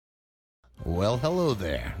Well, hello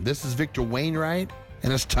there. This is Victor Wainwright,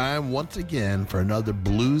 and it's time once again for another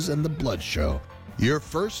Blues and the Blood show. Your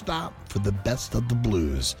first stop for the best of the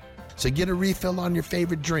blues. So get a refill on your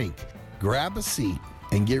favorite drink, grab a seat,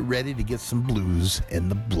 and get ready to get some blues in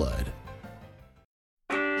the blood.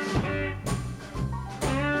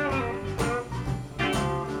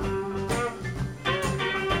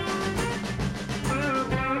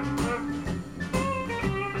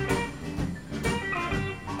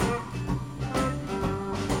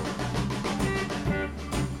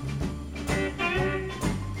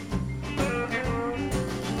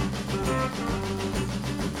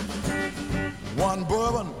 One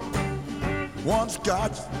bourbon, one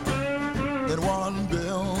scotch, and one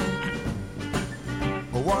bill.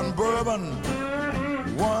 One bourbon,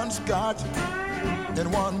 one scotch,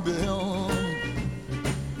 and one bill.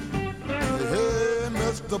 Hey,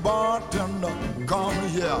 Mr. Bartender, come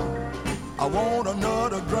here. I want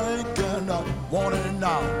another drink and I want it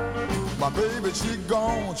now. My baby, she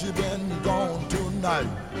gone, she been gone tonight.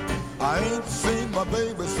 I ain't seen my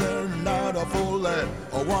baby since night of full light.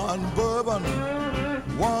 One bourbon,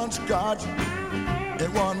 one scotch,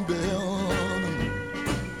 and one bill.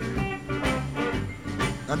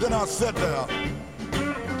 And then I sat there,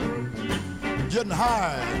 getting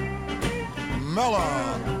high,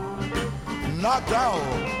 mellow, knocked out,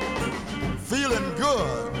 feeling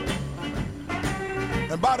good.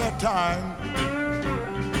 And by that time,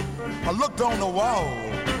 I looked on the wall,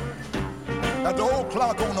 at the old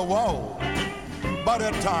clock on the wall. By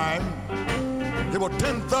that time, it was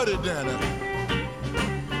 10:30 then.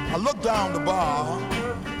 I looked down the bar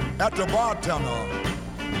at the bartender.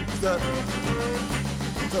 Said,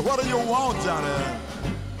 what do you want, Johnny?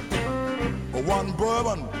 One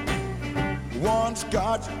bourbon, one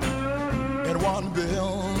scotch, and one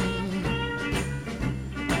bill.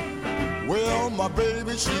 Well, my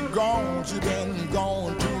baby, she gone, she been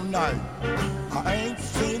gone tonight. I ain't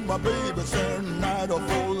seen my baby since night of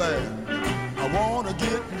full light. I wanna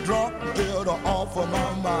get drunk, get her off of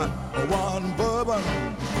my mind. One bourbon,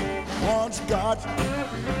 one scotch,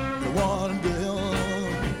 one bill.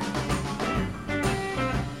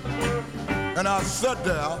 And I sat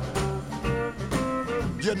there,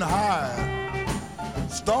 getting high,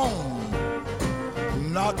 stoned,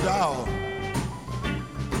 knocked out.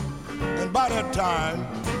 And by that time,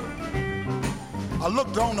 I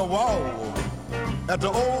looked on the wall at the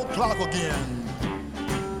old clock again.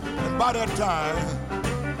 And by that time,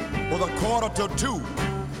 it was 1:45.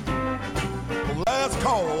 The last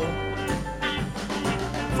call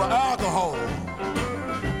for alcohol.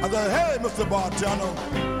 I said, hey, Mr. Bartender,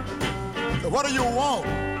 what do you want?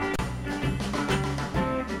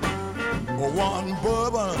 One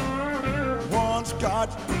bourbon, one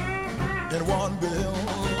scotch, and one bill.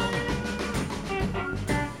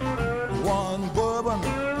 One bourbon,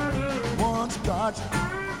 one scotch,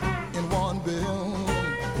 and one bill.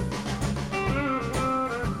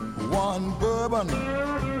 One bourbon,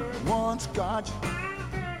 one scotch,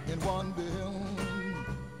 and one bill.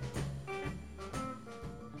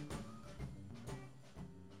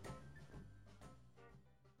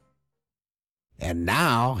 And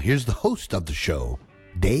now, here's the host of the show,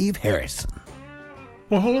 Dave Harrison.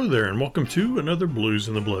 Well, hello there, and welcome to another Blues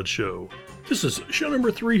and the Blood show. This is show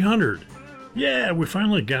number 300. Yeah, we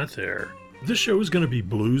finally got there. This show is going to be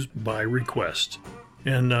blues by request.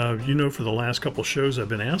 And, for the last couple shows, I've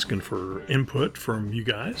been asking for input from you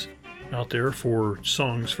guys out there for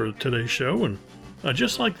songs for today's show. And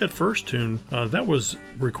just like that first tune, that was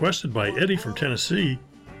requested by Eddie from Tennessee.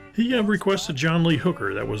 He requested John Lee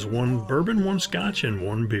Hooker. That was one bourbon, one scotch, and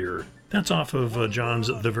one beer. That's off of John's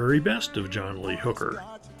The Very Best of John Lee Hooker.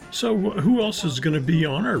 So who else is going to be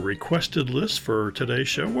on our requested list for today's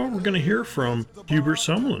show? Well, we're going to hear from Hubert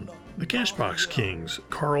Sumlin, the Cashbox Kings,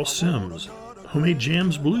 Carl Sims, Homemade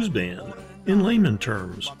Jamz Blues Band, in layman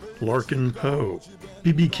terms, Larkin Poe,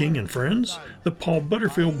 B.B. King and Friends, the Paul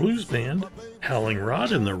Butterfield Blues Band, Howling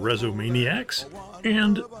Rod and the Resomaniacs,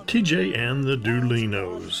 and T.J. and the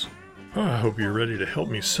Dudelinos. Oh, I hope you're ready to help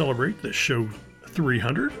me celebrate the show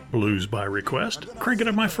 300, Blues by Request. Crank it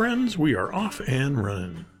up, my friends. We are off and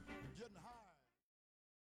running.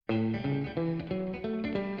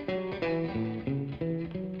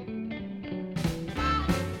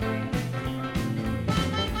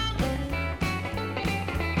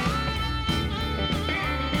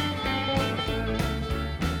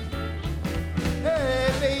 Hey,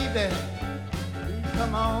 baby, please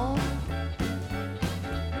come on.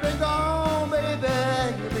 You've been gone, baby,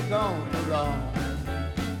 you've been gone too long.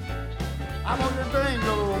 I want to bring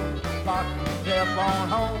your telephone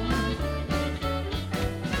home.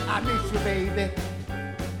 I miss you, baby.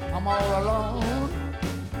 I I'm all alone.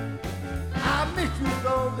 I miss you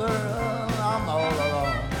so, girl, I'm all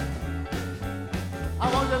alone.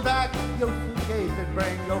 I want to pack your suitcase and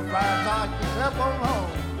bring your fireplace yourself on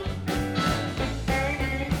home.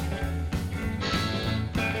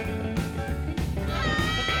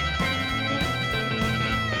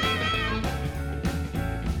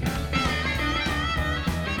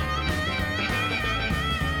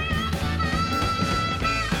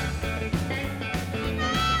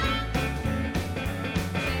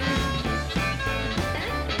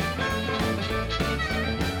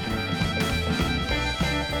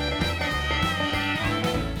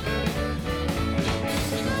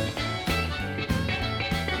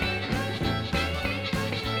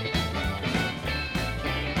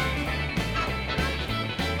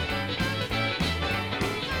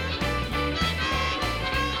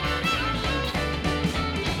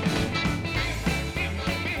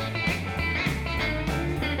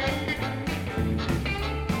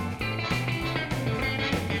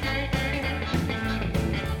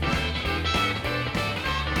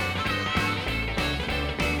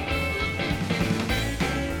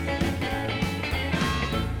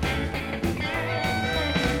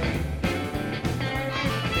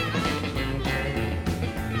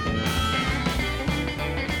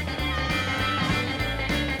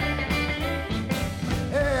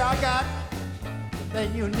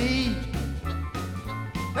 You need.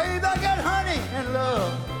 Babe, I got honey and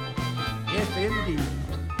love. Yes, indeed.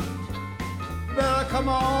 You better come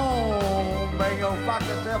on, bring your fuck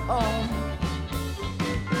yourself home.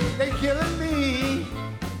 They killing me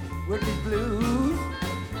with these blues.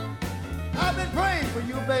 I've been praying for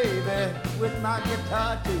you, baby, with my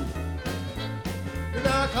guitar too. You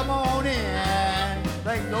better come on in,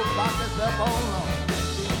 bring your fuck yourself home.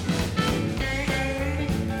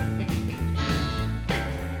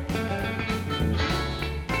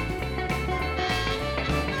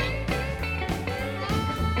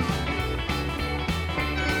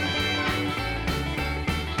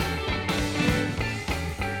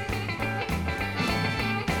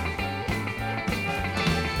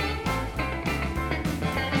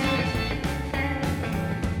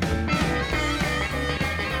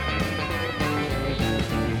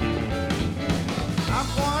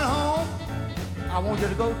 I want you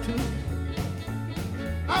to go too.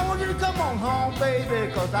 I want you to come on home,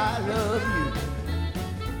 baby, cause I love you.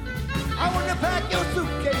 I want you to pack your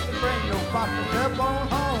suitcase and bring your pockets up on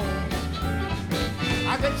home.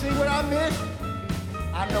 I can see what I miss,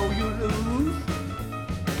 I know you lose.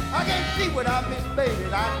 I can see what I miss,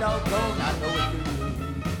 baby, I doggone, I know what you lose.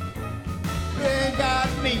 You ain't got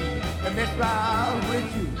me, and that's why I'm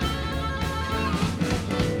with you.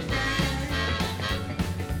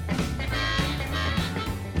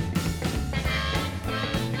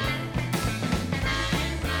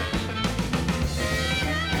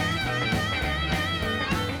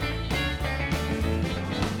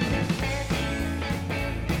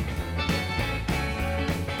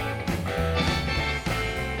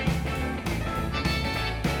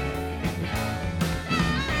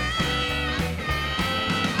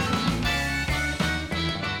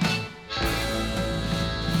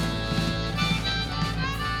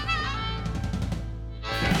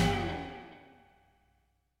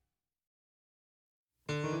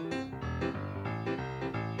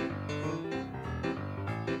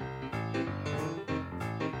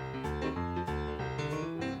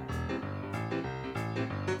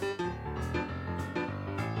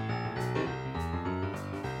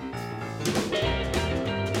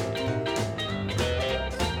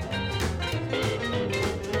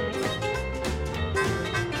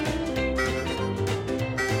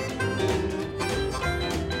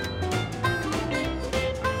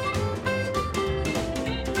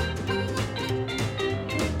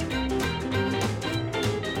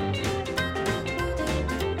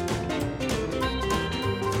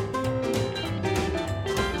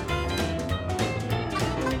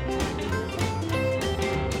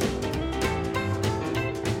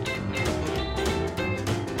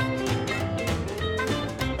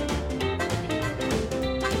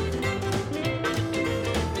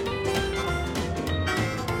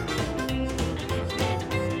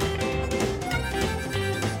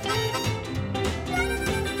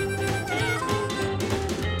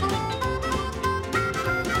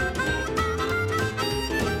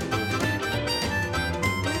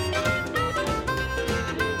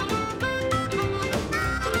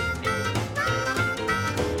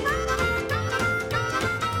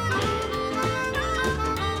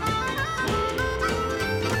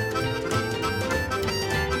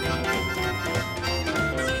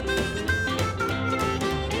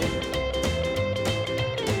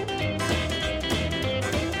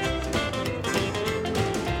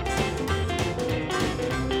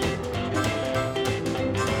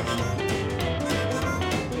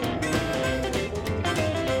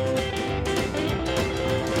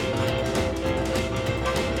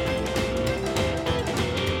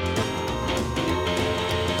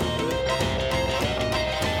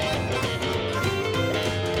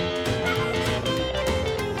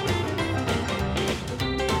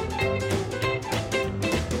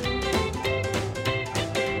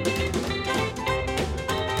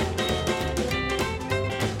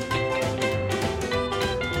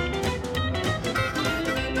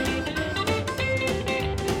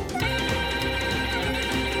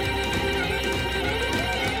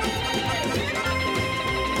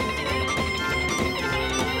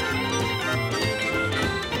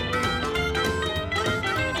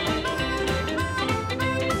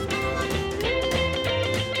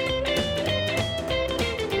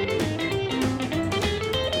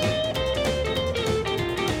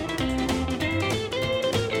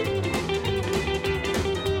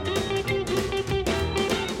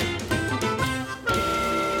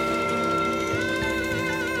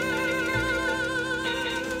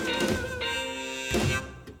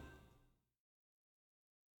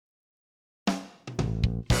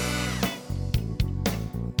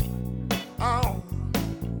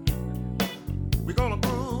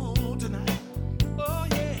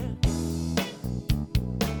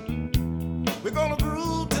 We're gonna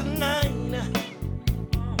groove tonight.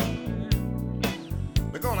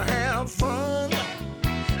 We're gonna have fun.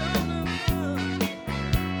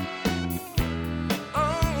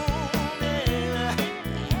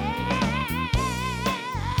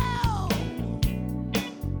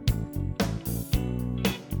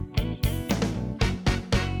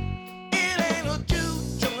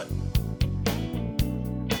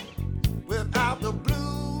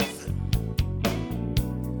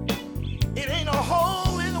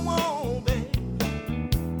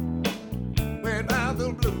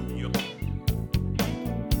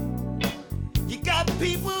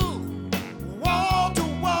 People wall to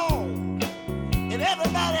wall, and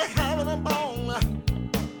everybody having a ball.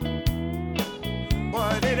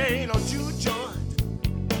 But it ain't no juke joint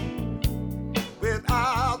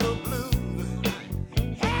without the blues.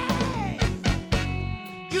 Hey,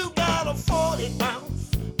 you got a 40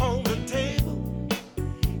 ounce on the table.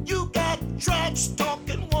 You got trash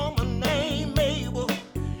talking woman named Mabel.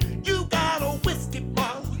 You got a whiskey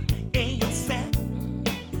bottle in your sack.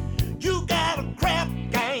 You got a crap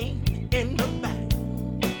game in the back.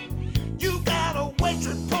 You got a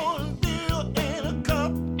waitress pouring beer in a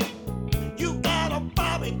cup. You got a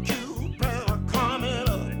barbecue platter coming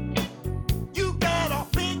up. You got a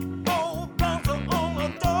big old bouncer on the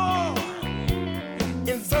door.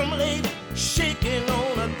 And some lady shaking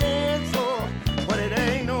on a dance floor. But it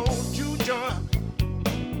ain't no juke joint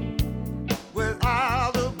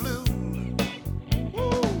without the blues.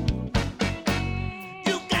 Whoa.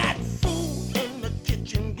 You got food in the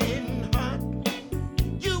kitchen getting hot.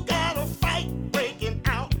 You got a fight breaking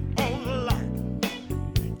out on the lot.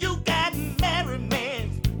 You got married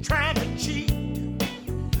men trying to cheat.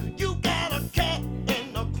 You got a cat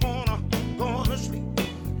in the corner going to sleep.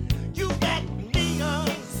 You got neon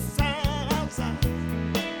sign outside.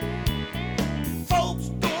 Folks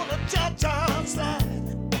doing a cha-cha outside.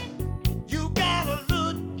 You got a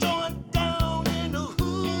little joint down in the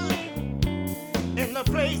hood. In the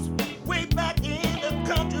place way back in the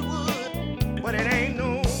country wood. But it ain't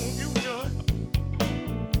no juke joint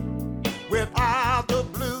without the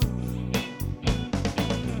blues.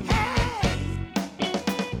 Hey!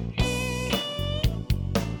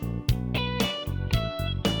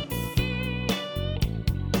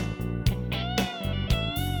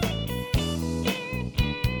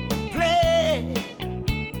 Play!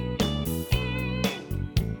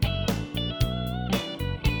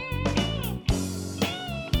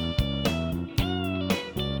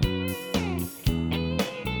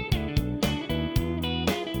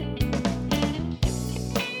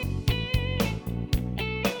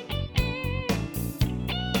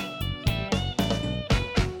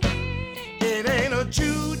 It ain't a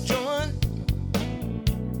juke joint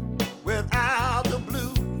without the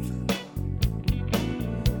blues.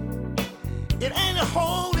 It ain't a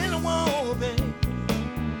hole in the wall, baby,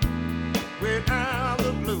 without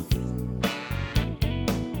the blues.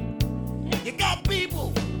 You got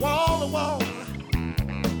people wall to wall,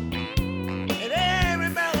 and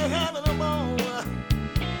everybody having a ball.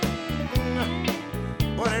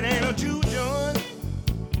 But it ain't a juke joint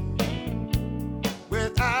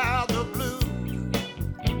without the blues.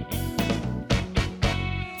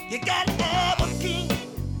 You got Albert King,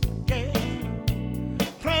 yeah,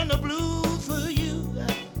 playing the blues for you.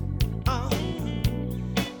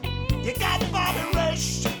 You got Bobby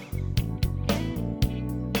Rush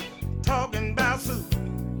talking about food.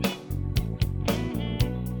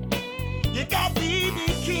 You got B.B.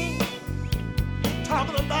 King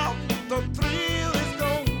talking about the thrill is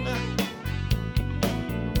gone.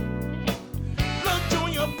 Look,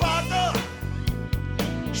 Junior Parker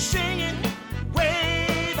singing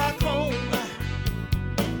way back home.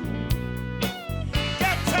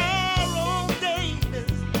 Got Tyrone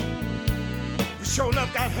Davis, who sure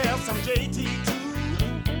enough got hair some JT too.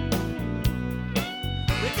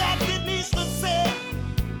 We got Whitney Lassell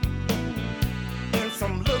and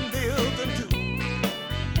some little Dilton too.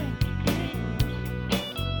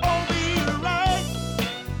 Oh, be right,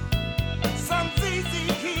 some ZZ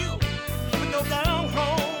Hill with no down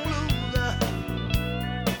home blues.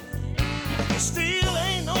 It still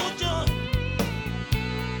ain't no joint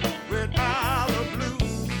without the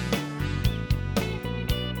blues.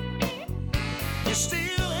 It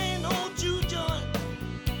still ain't no juke joint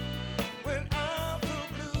without the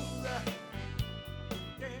blues.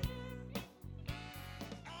 Yeah.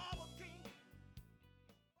 Albert King.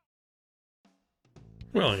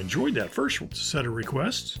 Well, I enjoyed that first set of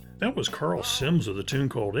requests. That was Carl Sims with a tune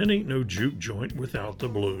called It Ain't No Juke Joint Without the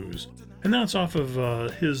Blues. And that's off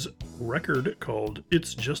of his record called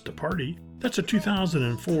It's Just a Party. That's a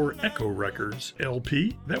 2004 Echo Records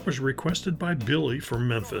LP that was requested by Billy from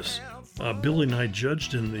Memphis. Billy and I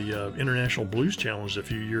judged in the International Blues Challenge a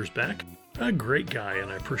few years back. A great guy,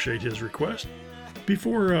 and I appreciate his request.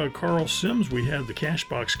 Before Carl Sims, we had the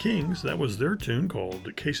Cashbox Kings. That was their tune called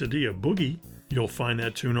Quesadilla Boogie. You'll find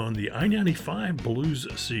that tune on the I-95 Blues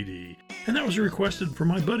CD. And that was requested from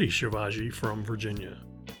my buddy Shivaji from Virginia.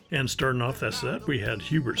 And starting off that set, we had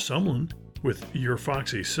Hubert Sumlin with Your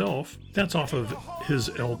Foxy Self. That's off of his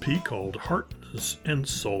LP called Heart and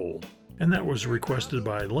Soul. And that was requested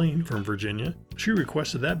by Lane from Virginia. She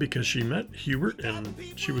requested that because she met Hubert and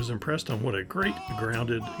she was impressed on what a great,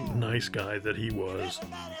 grounded, nice guy that he was.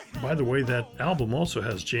 By the way, that album also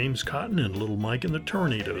has James Cotton and Little Mike and the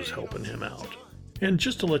Tornadoes helping him out. And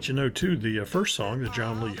just to let you know too, the first song, the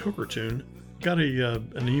John Lee Hooker tune, got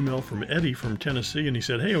an email from Eddie from Tennessee, and he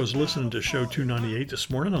said, "Hey, I was listening to show 298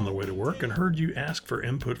 this morning on the way to work and heard you ask for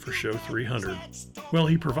input for show 300. Well,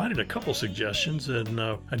 he provided a couple suggestions, and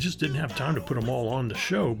I just didn't have time to put them all on the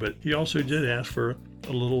show, but he also did ask for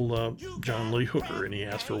a little John Lee Hooker, and he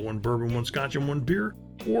asked for 1 bourbon, 1 scotch, and 1 beer,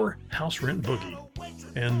 or House Rent Boogie.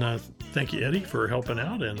 And thank you, Eddie, for helping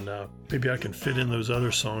out, and maybe I can fit in those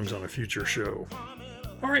other songs on a future show.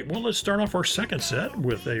 All right, well, let's start off our second set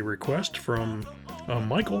with a request from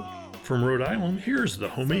Michael from Rhode Island. Here's the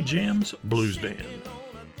Homemade Jamz Blues Band.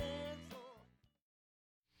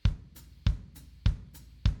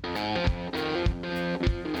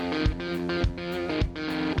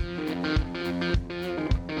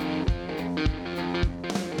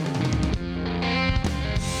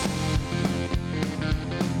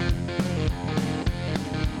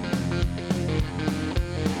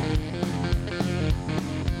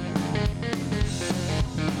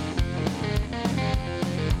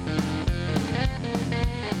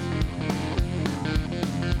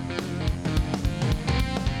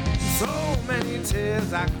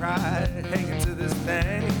 I cried hanging to this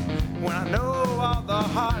thing when I know all the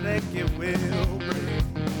heartache it will bring.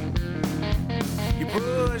 You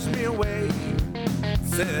pushed me away,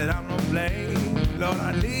 said I'm no blame. Lord,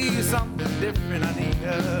 I need something different, I need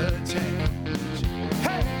a change.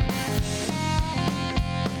 Hey!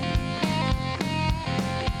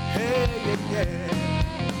 Hey, yeah, yeah.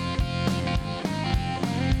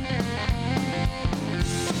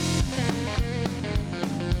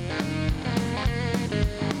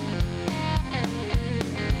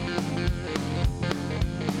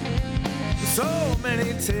 So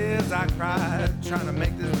many tears I cried trying to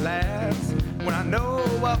make this last when I know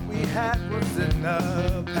what we had was in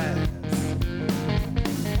the past.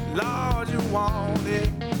 Lord, you want it,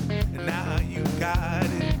 and now you got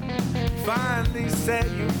it. Finally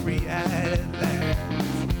set you free at last.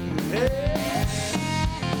 Hey.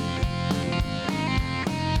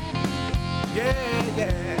 Yeah,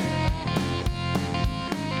 yeah.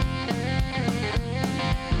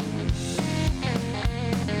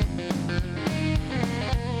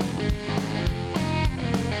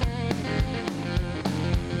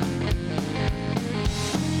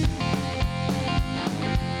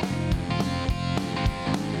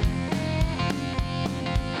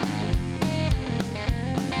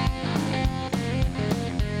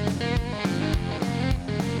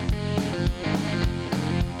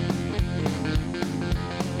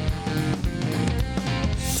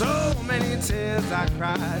 Tears I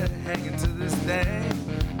cried hanging to this thing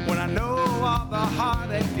when I know all the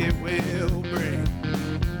heartache it will bring.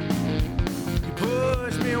 You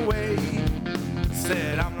pushed me away,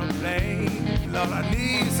 said I'm no blame. Lord, I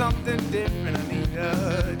need something different, I need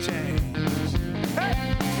a change.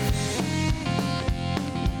 Hey!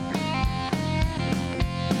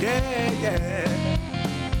 Yeah, yeah.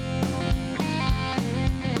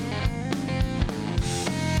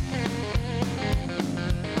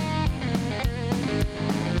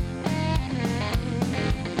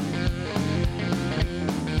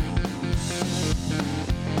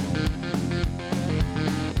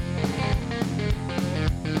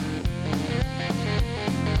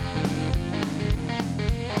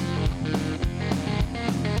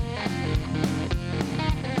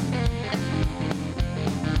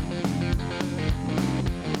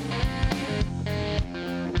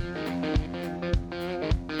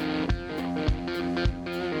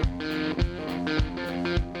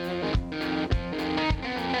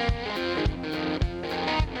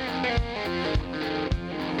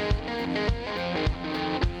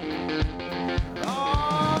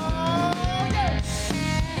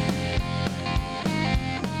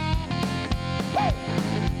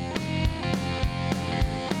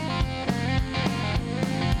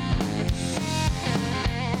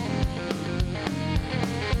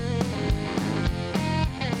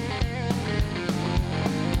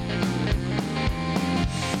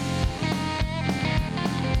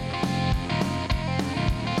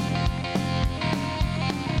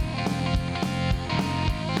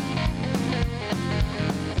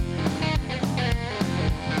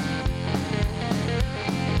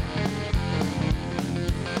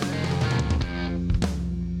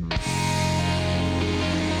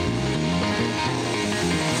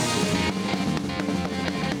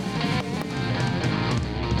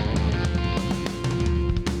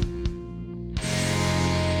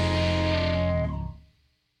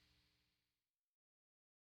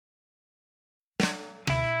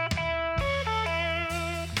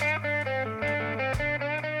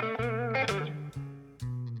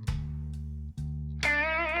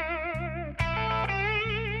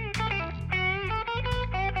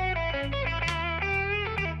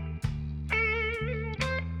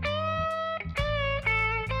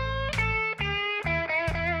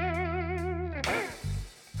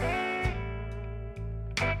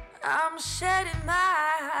 I'm shedding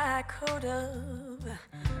my coat of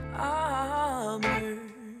armor.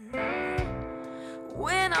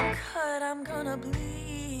 When I'm cut, I'm gonna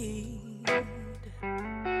bleed.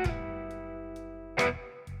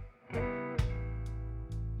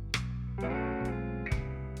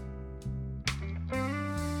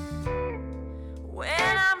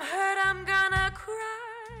 When I'm hurt, I'm gonna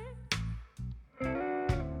cry.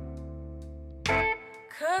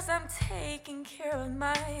 'Cause I'm taking care of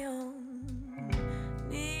my own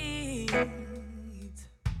needs.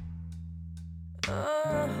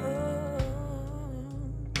 Oh,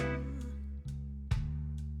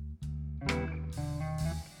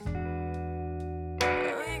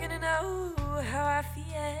 you're gonna know how I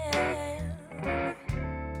feel, and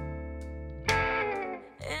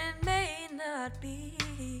it may not be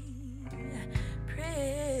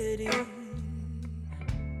pretty.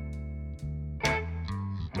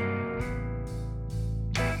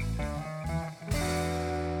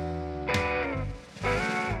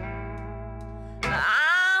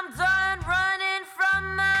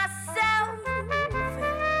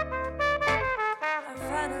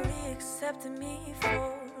 Accepting me for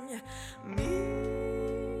me.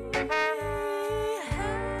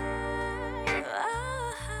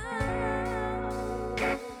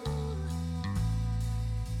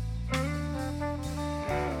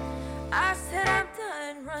 I said I'm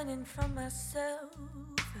done running from myself.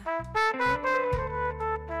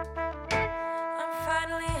 I'm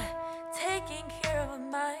finally taking care of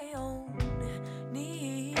my own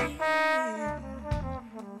needs.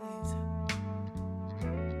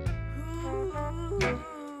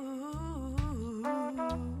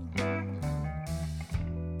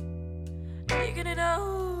 You're gonna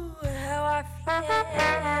know how I feel,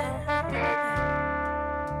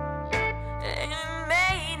 and it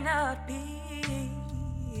may not be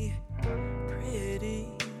pretty.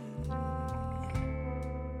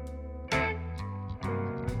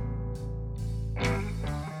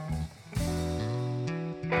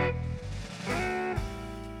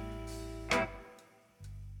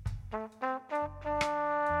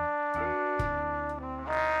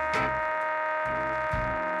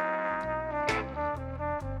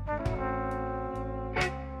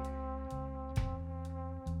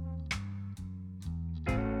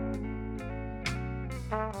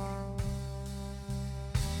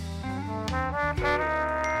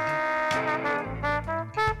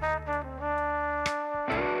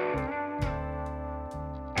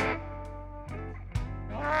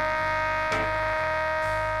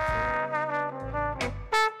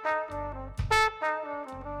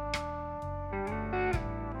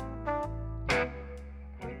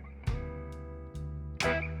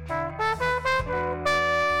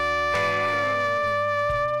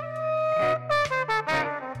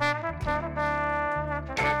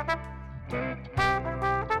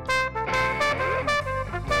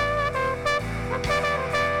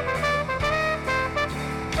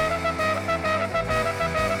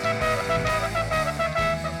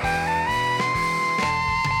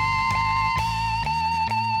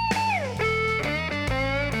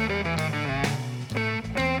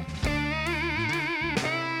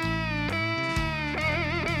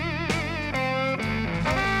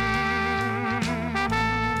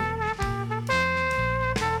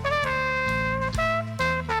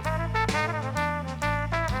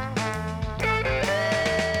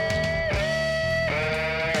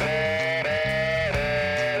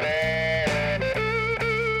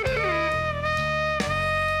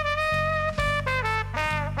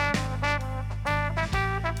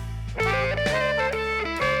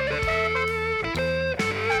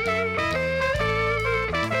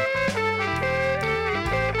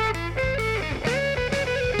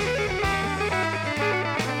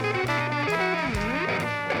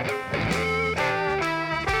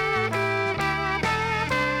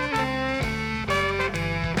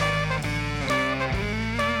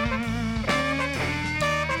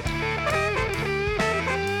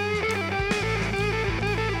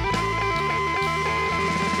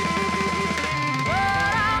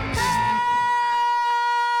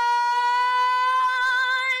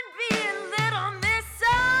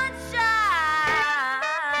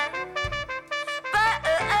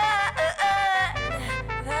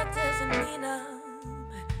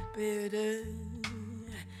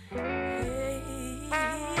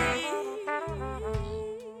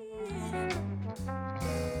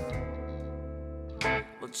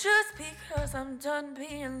 Just because I'm done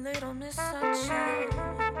being Little Miss Sunshine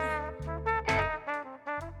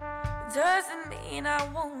doesn't mean I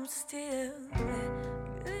won't still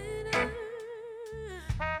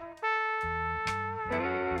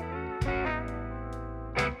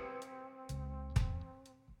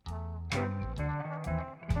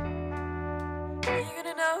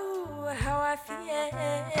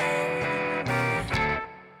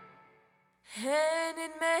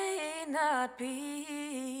not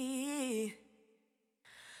be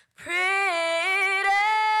pretty.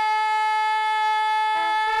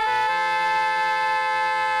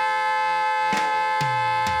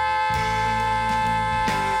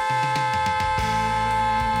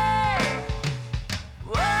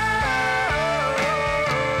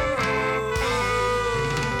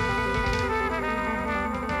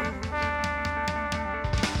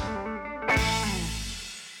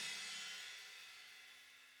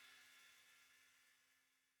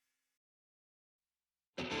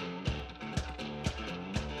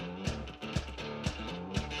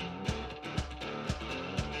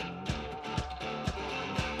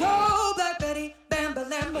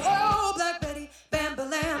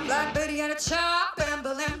 And a chop,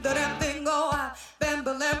 bam-ba-lam, da damn thing go out.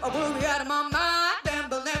 Bam-ba-lam, I worry out of my mind.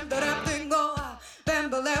 Bam-ba-lam, da damn thing go out.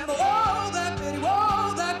 Bam-ba-lam, whoa,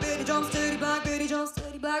 that bitty, jump steady, black bitty, jump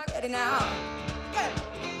steady, black Betty now. Yeah.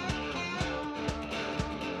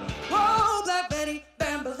 Whoa, black Betty,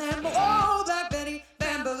 bam-ba-lam, whoa, black Betty,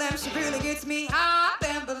 bam-ba-lam, she really gets me high.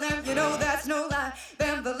 Bam-ba-lam, you know that's no lie.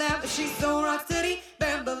 Bam-ba-lam, she's so rock steady.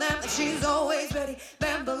 Bam-ba-lam, she's always ready.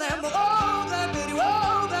 Bam-ba-lam, whoa, black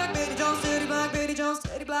Betty, jump steady, black Betty, jump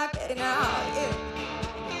steady, black Betty now, yeah.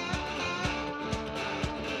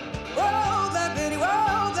 Whoa, black Betty,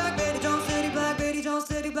 jump steady, black Betty, jump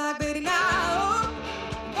steady, black Betty now.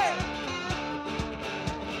 Hey.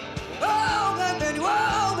 Whoa, black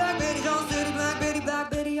Betty, jump steady, black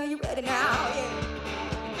Betty, are you ready now, yeah.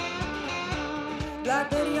 Black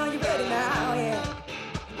Betty, are you ready now, yeah.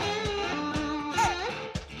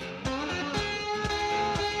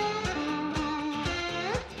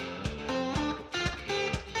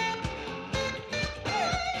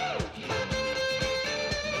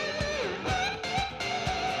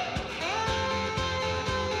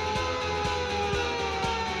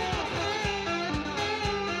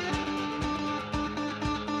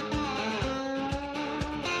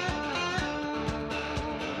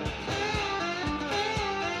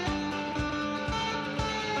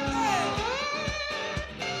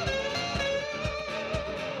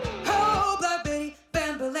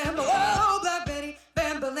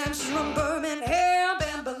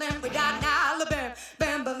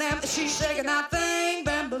 She's shaking that thing,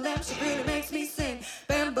 bam-ba-lam, she really makes me sing.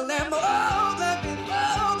 Bam-ba-lam, oh, black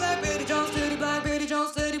Betty, jump steady, black Betty, jump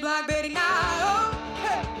steady, black Betty now.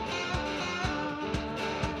 Hey.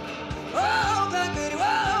 Oh, black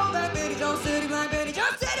Betty, jump steady, black Betty,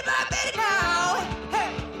 jump steady, black Betty now.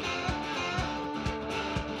 Hey.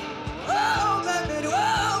 Oh, black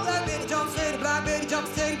Betty, jump steady, black Betty, jump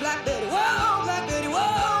steady, black Betty. Whoa, black Betty,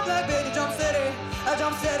 jump steady,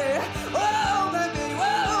 jump steady. Whoa, black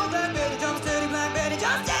Betty, jump steady, black Betty,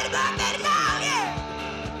 jump steady, black Betty now, yeah.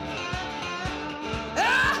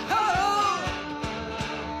 Oh,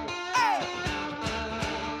 hey.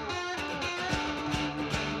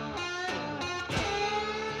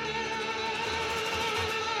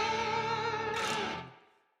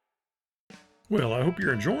 Well, I hope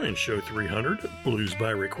you're enjoying Show 300, Blues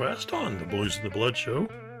by Request on the Blues and the Blood Show,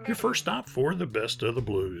 your first stop for the best of the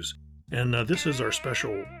blues. And this is our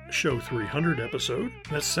special Show 300 episode.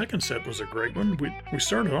 That second set was a great one. We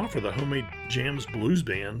started off with a homemade Jamz blues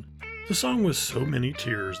band. The song was So Many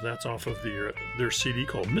Tears. That's off of their CD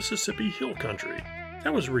called Mississippi Hill Country.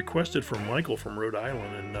 That was requested from Michael from Rhode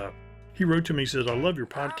Island, and he wrote to me, he said, I love your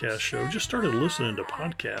podcast show. Just started listening to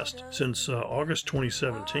podcasts since August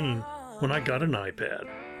 2017 when I got an iPad.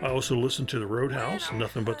 I also listen to the Roadhouse,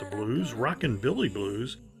 Nothing But the Blues, Rockin' Billy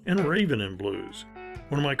Blues, and Ravenin' Blues.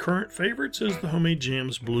 One of my current favorites is the homemade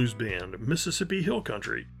Jamz blues band, Mississippi Hill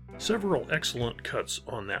Country. Several excellent cuts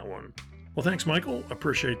on that one. Well, thanks, Michael.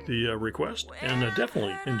 Appreciate the request, and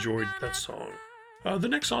definitely enjoyed that song. The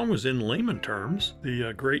next song was in Layman Terms,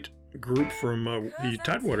 the great group from the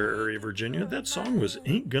Tidewater area of Virginia. That song was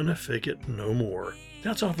Ain't Gonna Fake It No More.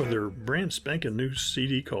 That's off of their brand spanking new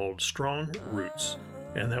CD called Strong Roots,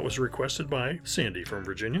 and that was requested by Sandy from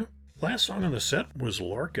Virginia. Last song on the set was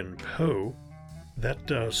Larkin Poe.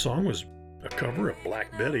 That song was a cover of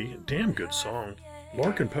Black Betty. Damn good song.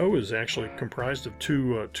 Larkin Poe is actually comprised of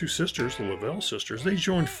two sisters, the Lavelle sisters. They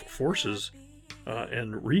joined forces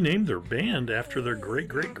and renamed their band after their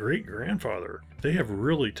great-great-great-grandfather. They have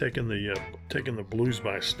really taken the blues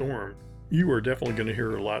by storm. You are definitely going to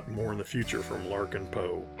hear a lot more in the future from Larkin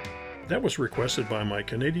Poe. That was requested by my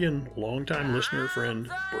Canadian longtime listener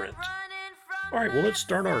friend, Brent. All right, well, let's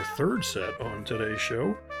start our third set on today's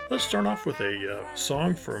show. Let's start off with a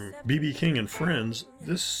song from B.B. King and Friends.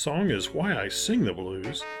 This song is Why I Sing the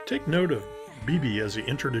Blues. Take note of B.B. as he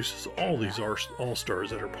introduces all these all-stars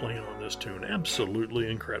that are playing on this tune. Absolutely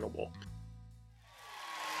incredible.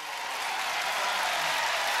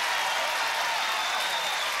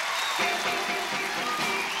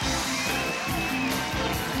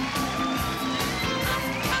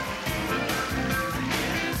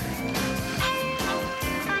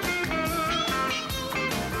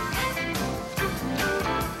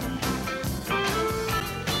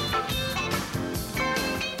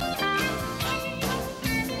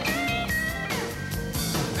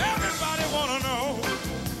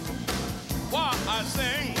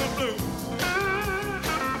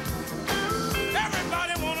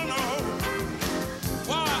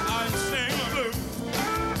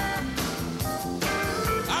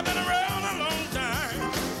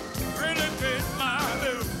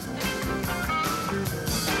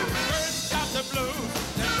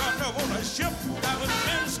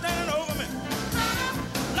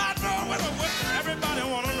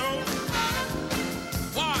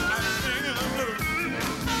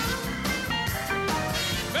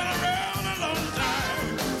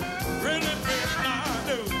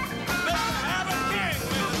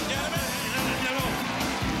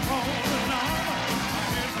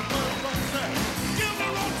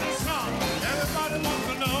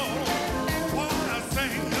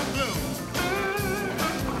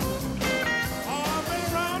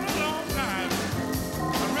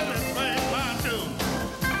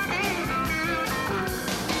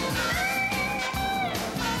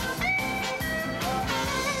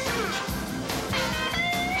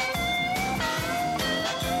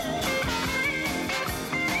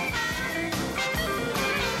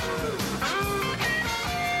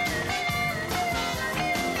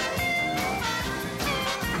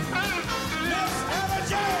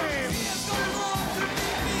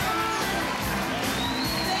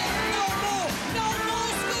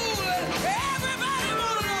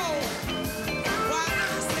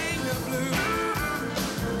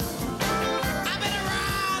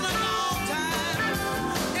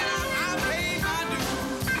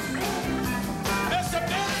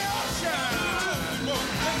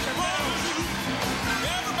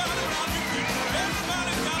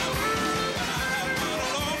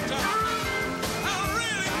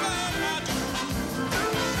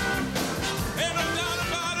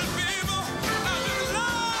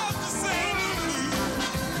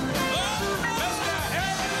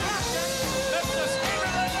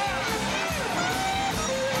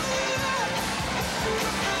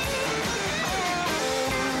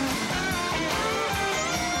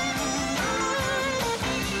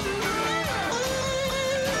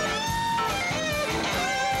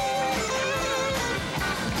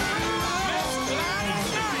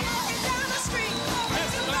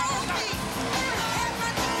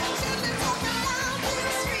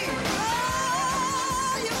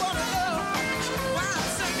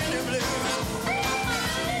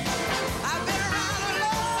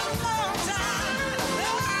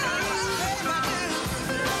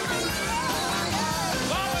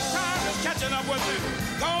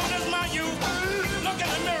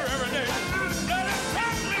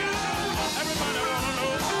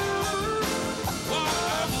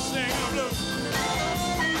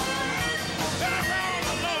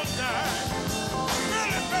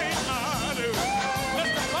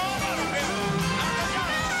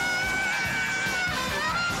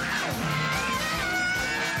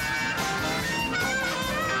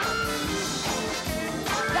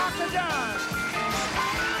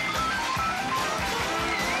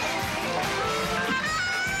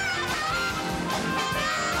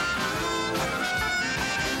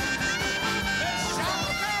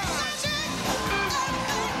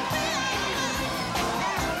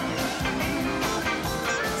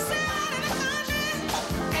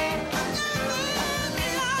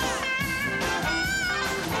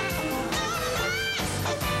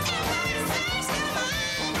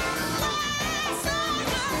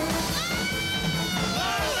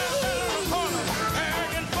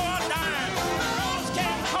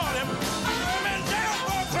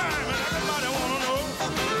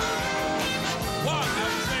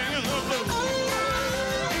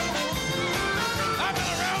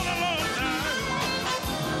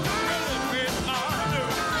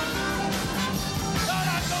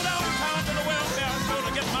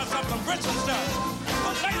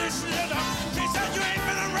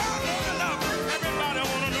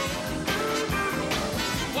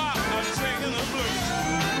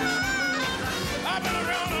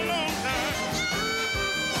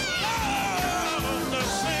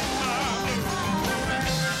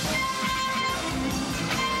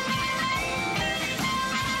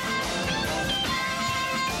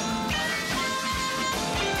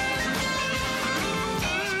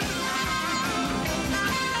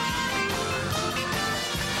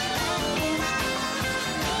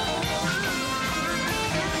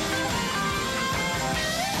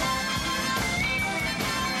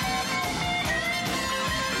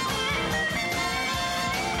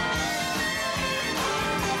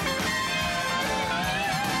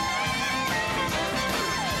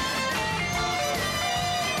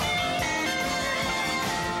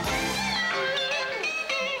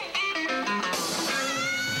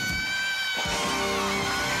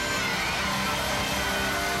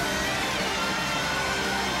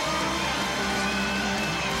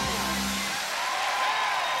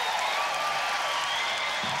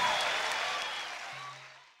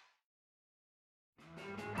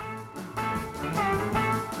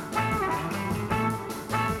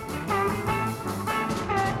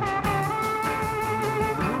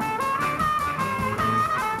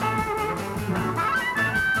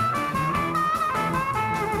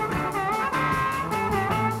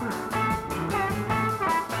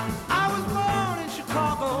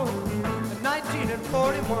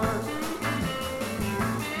 1941.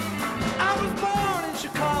 I was born in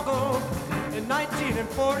Chicago in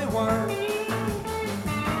 1941.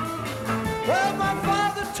 Well, my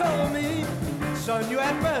father told me, son, you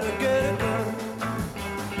had better get a gun.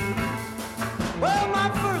 Well, my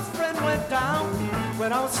first friend went down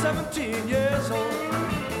when I was 17 years old.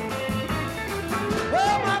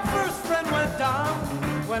 Well, my first friend went down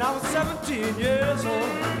when I was 17 years old.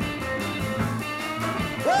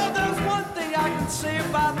 Well, there's one thing I can say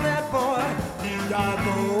about that boy, he died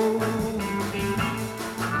bold.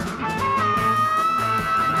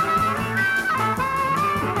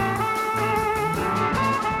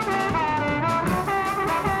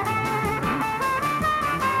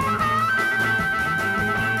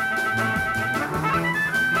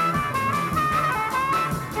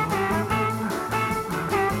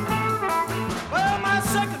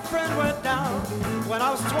 When I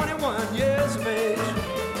was 21 years of age.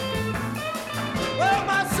 Well,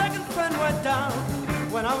 my second friend went down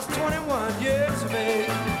when I was 21 years of age.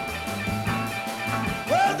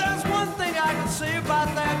 Well, there's one thing I can say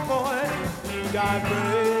about that boy, he got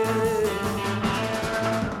brave.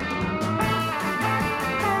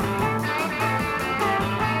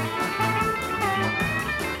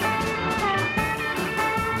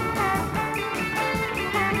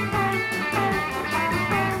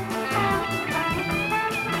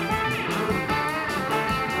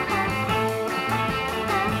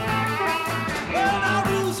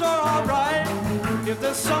 If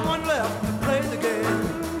there's someone left to play the game.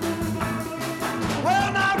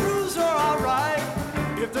 Well, now rules are alright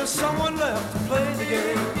if there's someone left to play the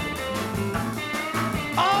game.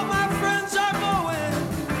 All my friends are going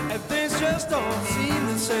and things just don't seem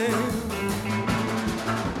the same.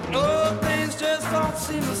 Oh, things just don't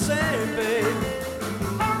seem the same, babe.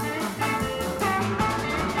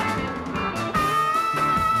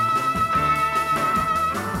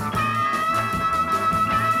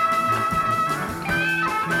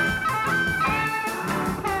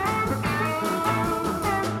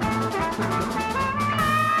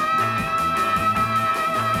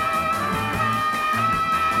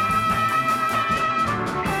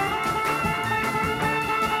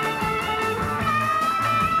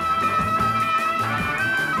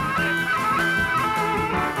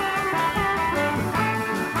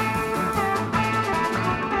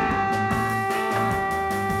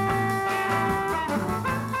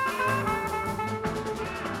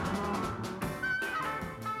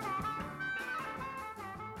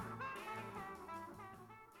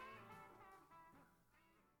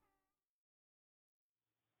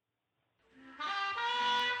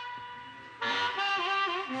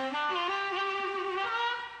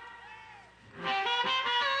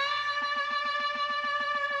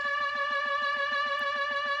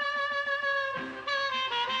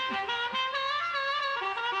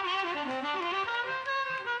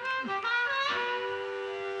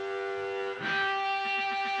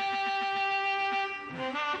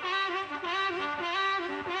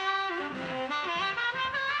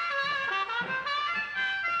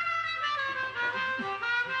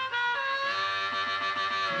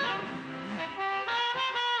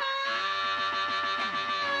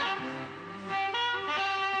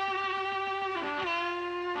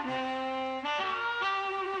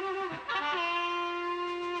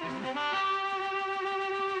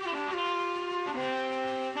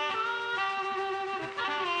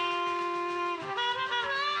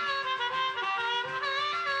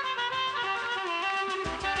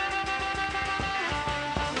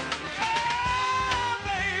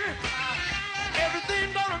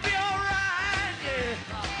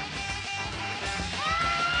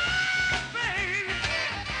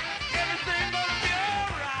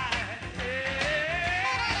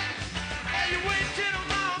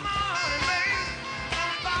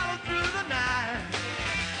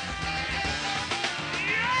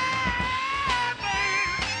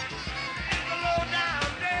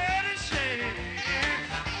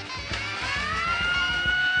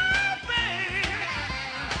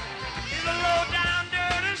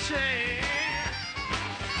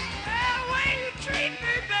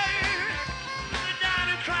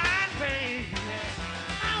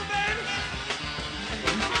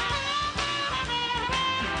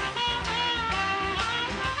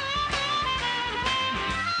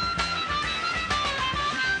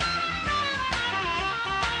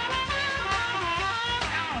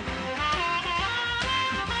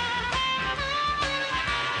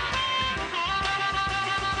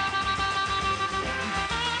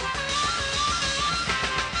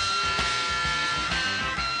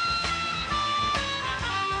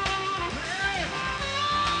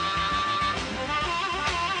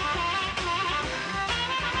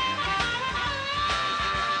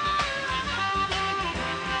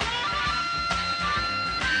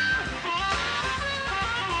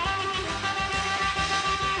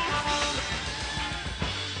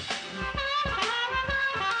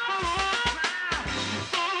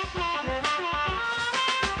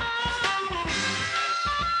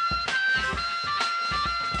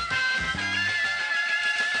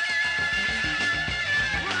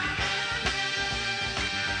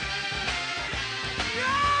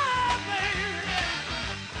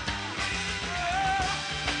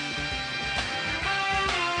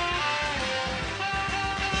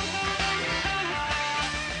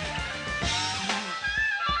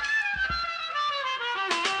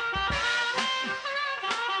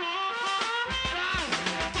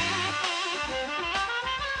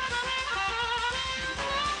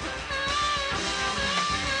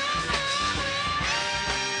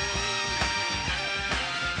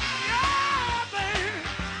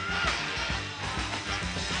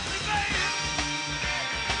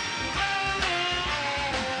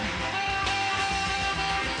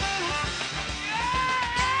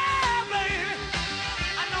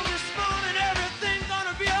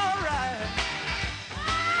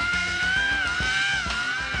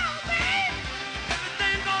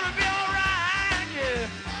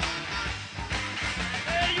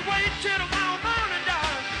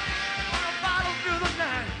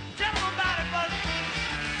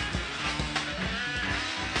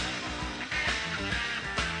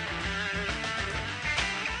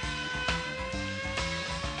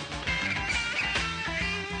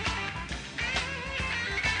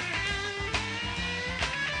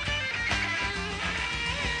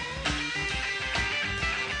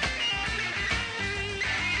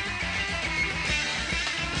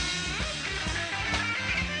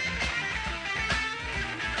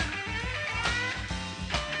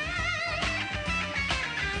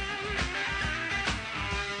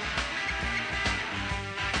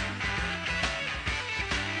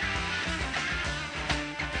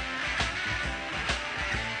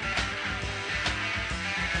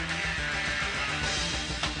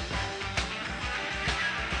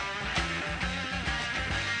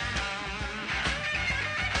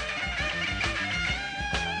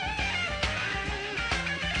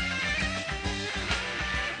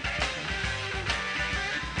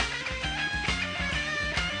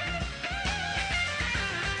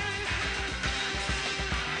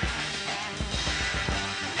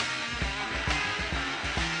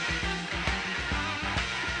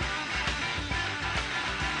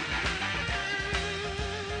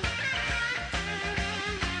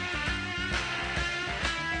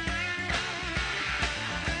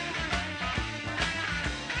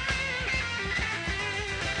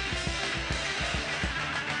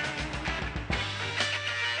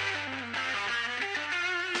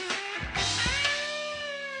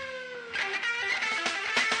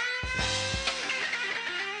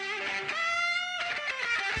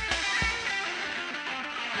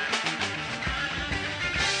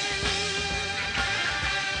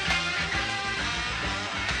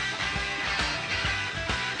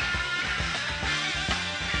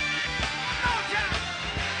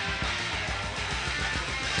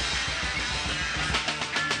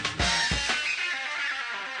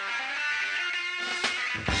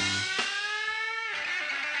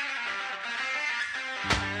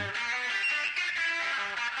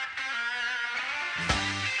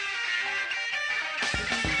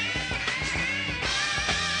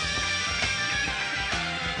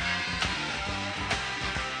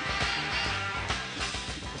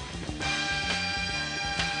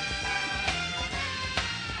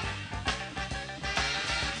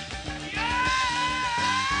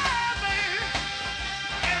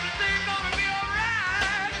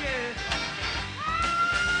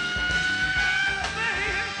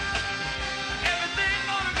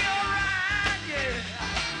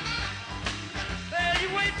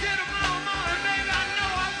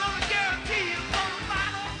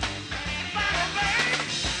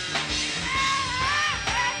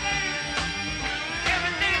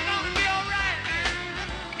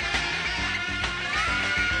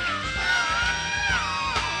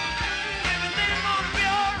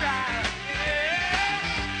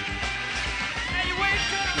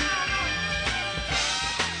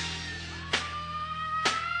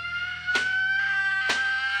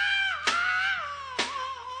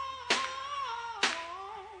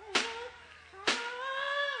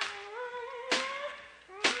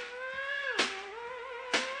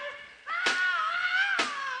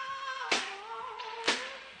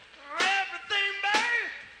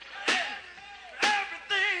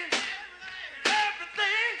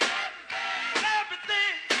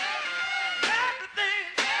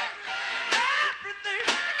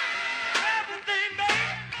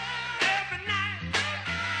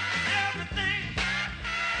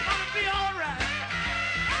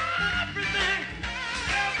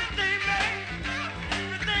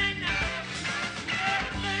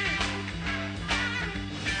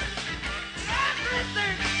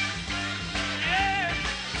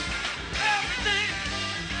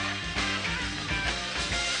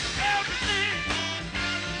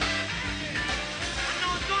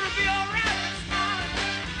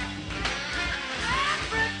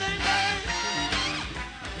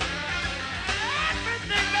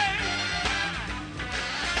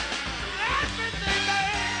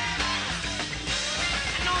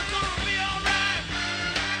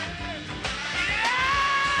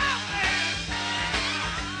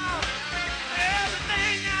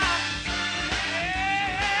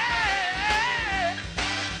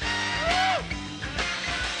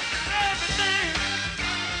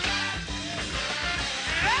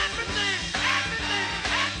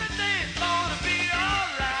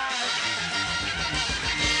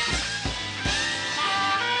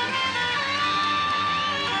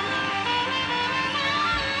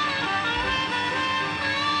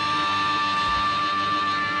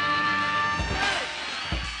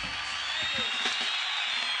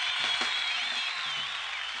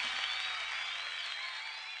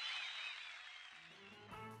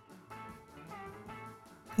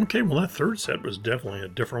 Okay, well, that third set was definitely a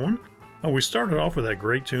different one. We started off with that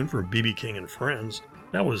great tune from B.B. King and Friends.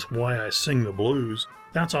 That was Why I Sing the Blues.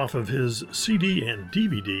 That's off of his CD and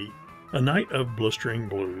DVD, A Night of Blistering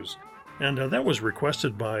Blues. And that was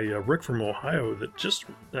requested by Rick from Ohio that just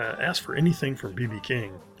asked for anything from B.B.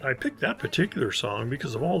 King. I picked that particular song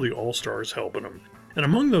because of all the all-stars helping him. And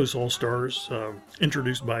among those all-stars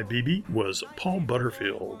introduced by B.B. was Paul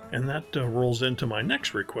Butterfield. And that rolls into my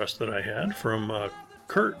next request that I had from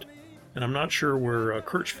Kurt. And I'm not sure where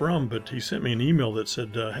Kurt's from, but he sent me an email that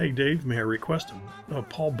said, hey Dave, may I request a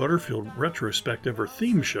Paul Butterfield retrospective or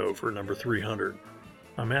theme show for number 300?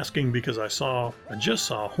 I'm asking because I just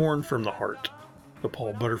saw Horn from the Heart, the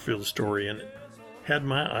Paul Butterfield story, and it had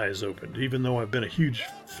my eyes opened. Even though I've been a huge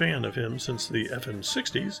fan of him since the effing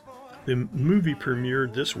 60s, the movie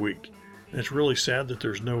premiered this week, and it's really sad that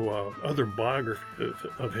there's no other biography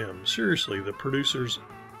of him. Seriously, the producers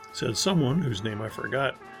said someone, whose name I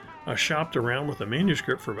forgot, shopped around with a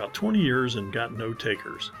manuscript for about 20 years and got no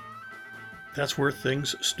takers. That's where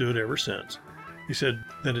things stood ever since. He said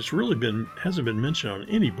that it's really hasn't been mentioned on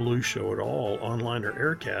any blues show at all, online or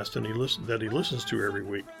aircast, and he listens to every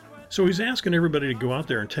week. So he's asking everybody to go out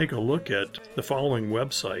there and take a look at the following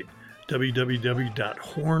website,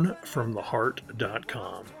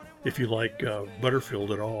 www.hornfromtheheart.com, if you like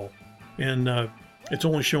Butterfield at all. And it's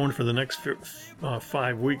only showing for the next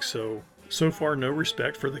 5 weeks, so far no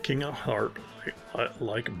respect for the King of Heart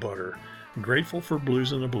like butter. Grateful for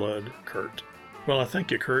Blues in the Blood, Kurt. Well, I thank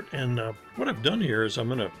you, Kurt. And what I've done here is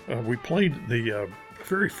we played the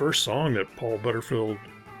very first song that Paul Butterfield,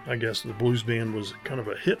 I guess the blues band was kind of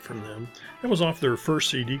a hit from them. That was off their first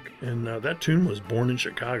CD, and that tune was Born in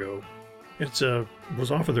Chicago. It was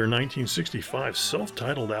off of their 1965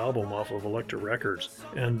 self-titled album off of Elecktra Records.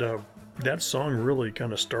 And that song really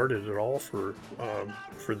kind of started it all for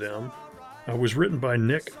them. It was written by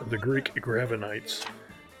Nick of the Greek Gravenites.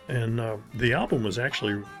 And the album was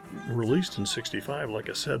actually released in 65, like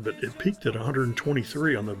I said, but it peaked at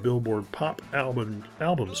 123 on the Billboard Pop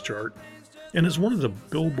Albums chart, and is one of the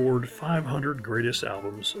Billboard 500 greatest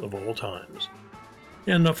albums of all times.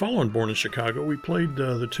 And following Born in Chicago, we played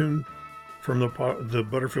the tune from the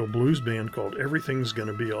Butterfield Blues Band called Everything's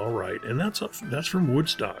Gonna Be Alright, and that's from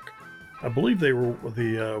Woodstock. I believe they were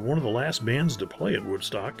one of the last bands to play at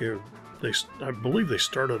Woodstock. I believe they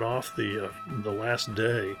started off the last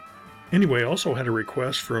day. Anyway, I also had a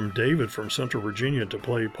request from David from Central Virginia to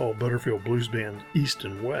play Paul Butterfield Blues Band East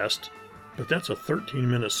and West, but that's a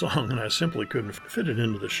 13-minute song, and I simply couldn't fit it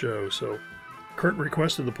into the show. So Kurt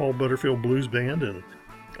requested the Paul Butterfield Blues Band, and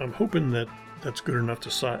I'm hoping that's good enough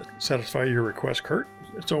to satisfy your request, Kurt.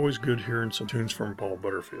 It's always good hearing some tunes from Paul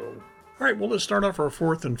Butterfield. All right, well, let's start off our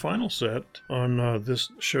fourth and final set on this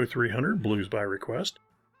show 300, Blues by Request.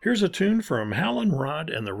 Here's a tune from Howling Rod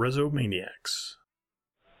and the Resomaniacs.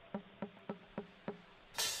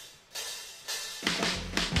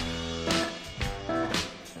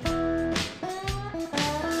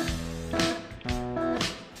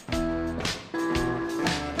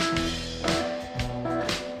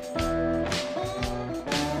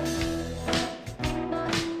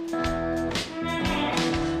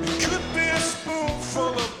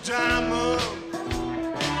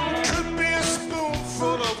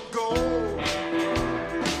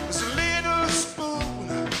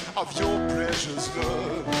 Of your precious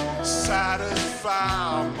love,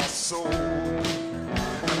 satisfy my soul.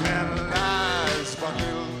 And then lies but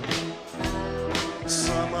little,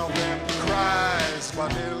 some of them cries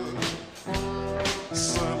but little,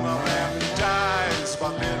 some of them dies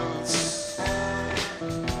but little.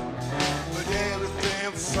 But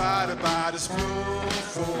everything fight about is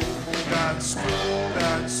spoonful, that spoon,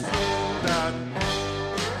 that spoon, that.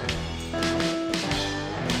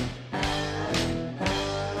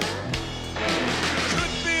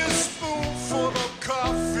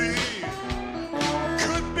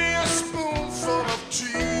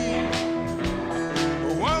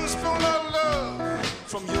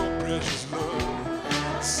 From your precious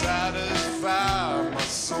love, satisfy my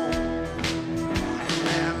soul.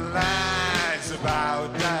 And lies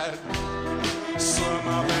about that, some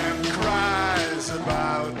of them cries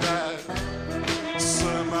about that.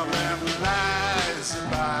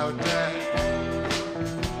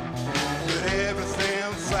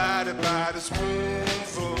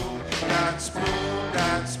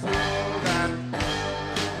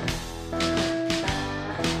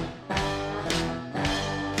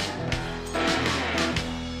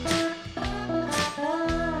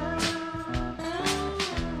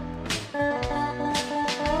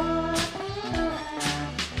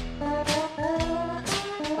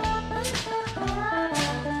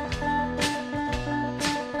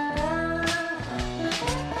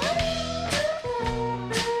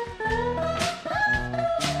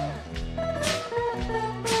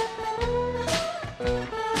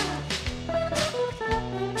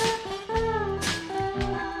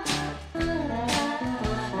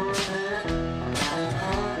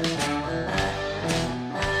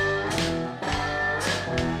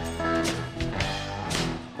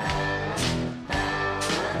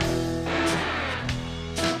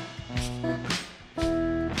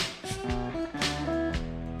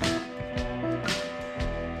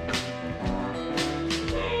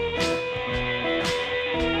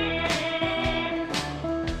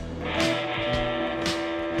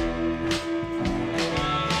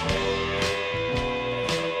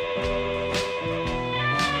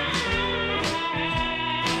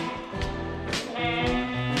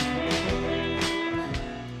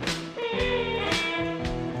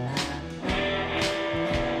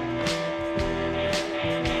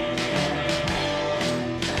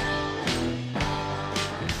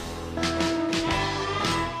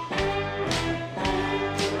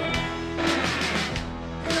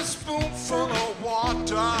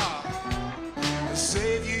 tar to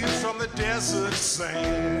save you from the desert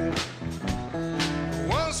sand.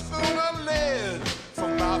 One spoon of lead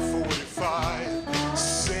from my 45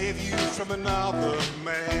 save you from another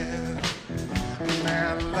man.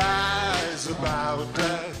 Man lies about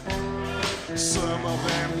that. Some of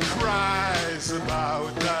them cries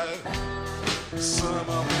about that. Some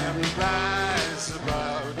of them lies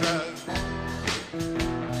about that.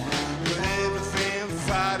 But everything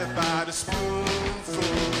fighted by the spoonful.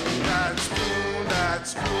 That spoon, that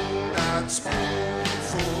spoon, that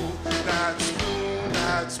spoonful. That spoon,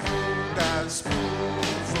 that spoon, that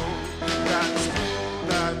spoonful. That spoon,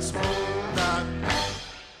 that spoon, that.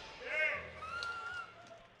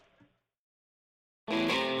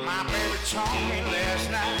 My baby told me last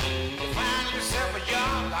night, find yourself a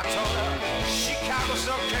job. I told her Chicago's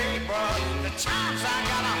okay, but the times I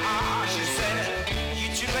got a heart. She said, you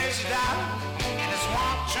too lazy, darling, and it's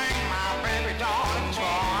one thing my baby don't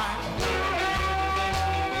enjoy.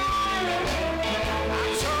 I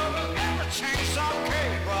told her everything's okay,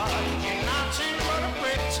 but you're nothing but a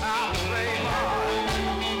big time playboy.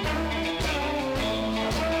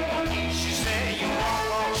 She said, you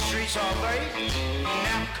walk the streets all day,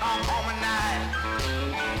 never come home at night.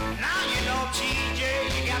 Now you know, TJ,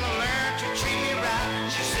 you gotta learn to treat me right.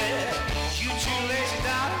 She said, you too lazy,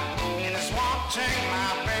 darling, and it's one thing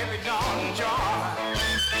my baby don't enjoy.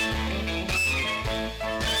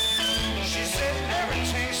 She said,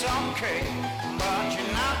 everything's okay, but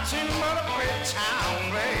you're nothing but a great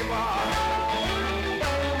town playboy.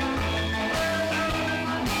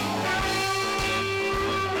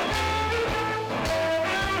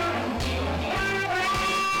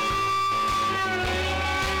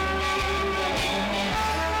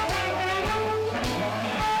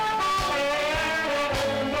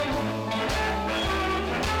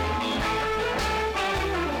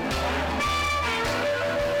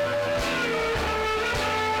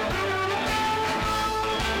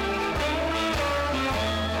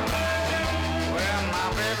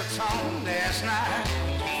 Last night,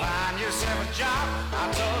 find yourself a job.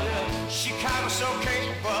 I told you Chicago's okay,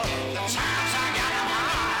 but the times I got them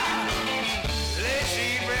high.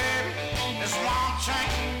 Lazy, baby, there's one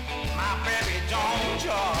thing my baby don't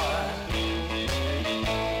enjoy.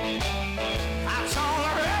 I told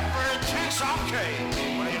her everything's okay,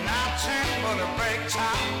 but you're not ten but a big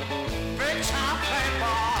time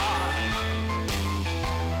playboy.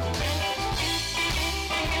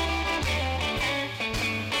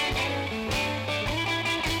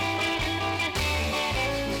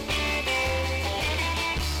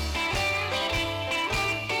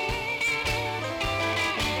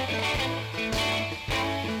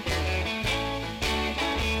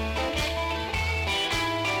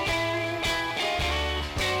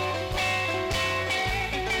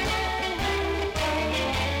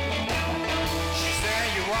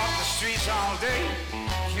 All day,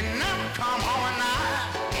 you never come home at night.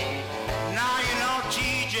 Now you know,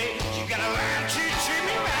 TJ, you gotta learn to treat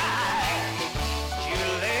me right. You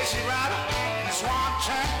lazy rider, and it's one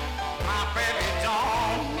thing my baby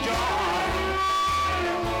don't enjoy.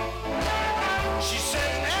 She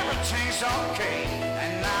said everything's okay,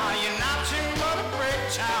 and now you're nothing but a break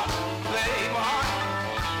town playboy.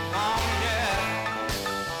 Oh yeah.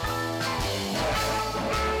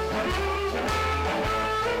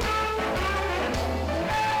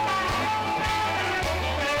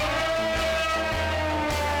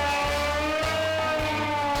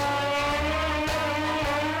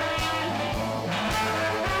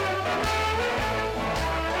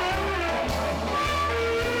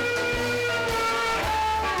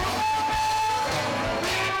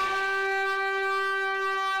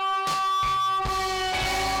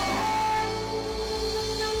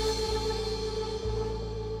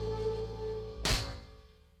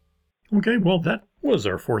 Okay, well, that was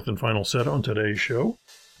our fourth and final set on today's show.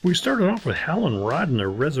 We started off with Howling and the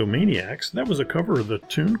Resomaniacs. That was a cover of the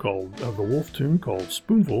Wolf tune called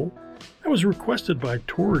Spoonful. That was requested by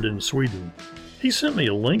Tord in Sweden. He sent me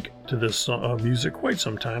a link to this music quite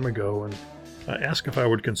some time ago and asked if I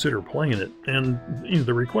would consider playing it. And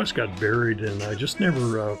the request got buried, and I just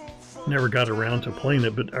never got around to playing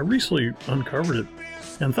it. But I recently uncovered it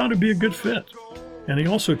and thought it'd be a good fit. And he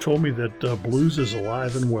also told me that blues is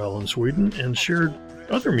alive and well in Sweden and shared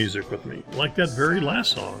other music with me, like that very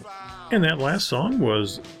last song. And that last song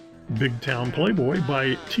was Big Town Playboy by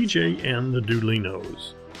TJ and the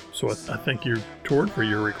Dudelinos. So I thank you, Tord, for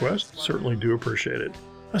your request. Certainly do appreciate it.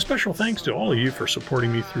 A special thanks to all of you for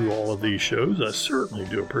supporting me through all of these shows. I certainly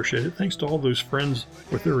do appreciate it. Thanks to all those friends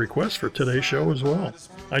with their requests for today's show as well.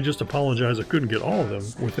 I just apologize I couldn't get all of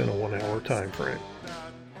them within a 1 hour time frame.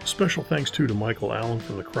 Special thanks to Michael Allen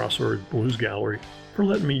from the Crossroads Blues Gallery for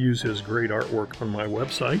letting me use his great artwork on my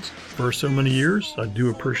websites for so many years. I do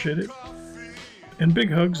appreciate it. And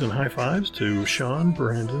big hugs and high fives to Sean,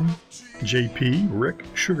 Brandon, JP, Rick,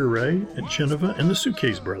 Sugar Ray, and Geneva, and the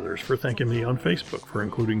Suitcase Brothers for thanking me on Facebook for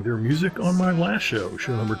including their music on my last show,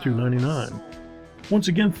 show number 299. Once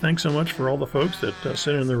again, thanks so much for all the folks that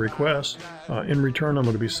sent in their requests. In return, I'm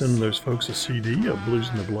going to be sending those folks a CD, a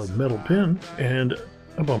BluzNdaBlood metal pin, and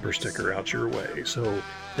a bumper sticker out your way. So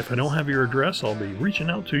if I don't have your address, I'll be reaching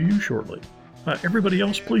out to you shortly. Everybody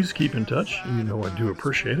else, please keep in touch. You know I do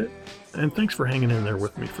appreciate it. And thanks for hanging in there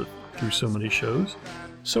with me through so many shows.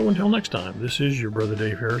 So until next time, this is your brother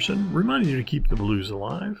Dave Harrison, reminding you to keep the blues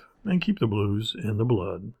alive and keep the blues in the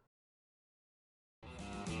blood.